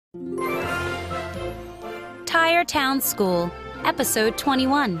Tire Town School, Episode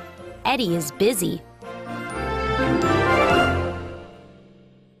 21. Eddy is busy.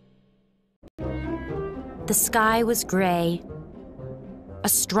 The sky was gray. A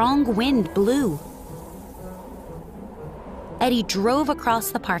strong wind blew. Eddy drove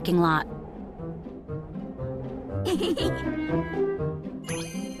across the parking lot.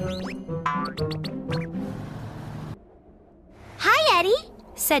 Hi, Eddy,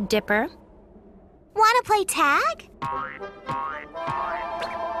 said Dipper. want to play tag?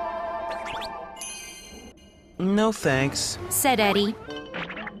 No thanks. Said Eddy.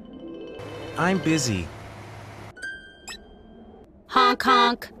 I'm busy. Honk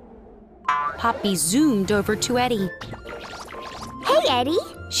honk. Poppy zoomed over to Eddy. Hey, Eddy.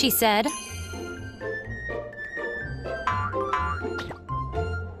 She said.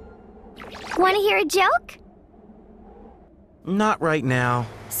 Want to hear a joke? Not right now.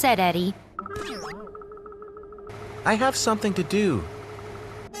 Said Eddy. I have something to do.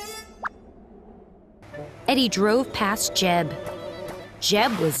 Eddy drove past Jeb.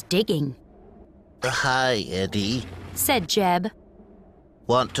 Jeb was digging. Hi, Eddy. Said Jeb.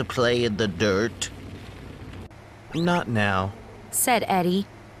 Want to play in the dirt? Not now. Said Eddy.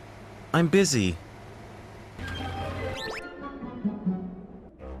 I'm busy.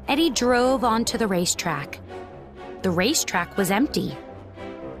 Eddy drove onto the racetrack. The racetrack was empty.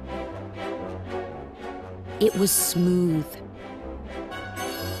 It was smooth.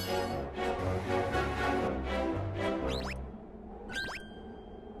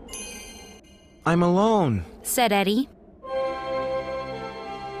 I'm alone. Said Eddy.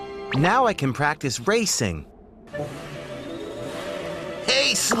 Now I can practice racing.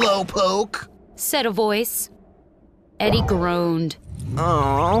 Hey, Slowpoke! Said a voice. Eddy groaned.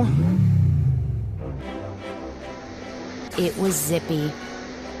 Oh. It was zippy.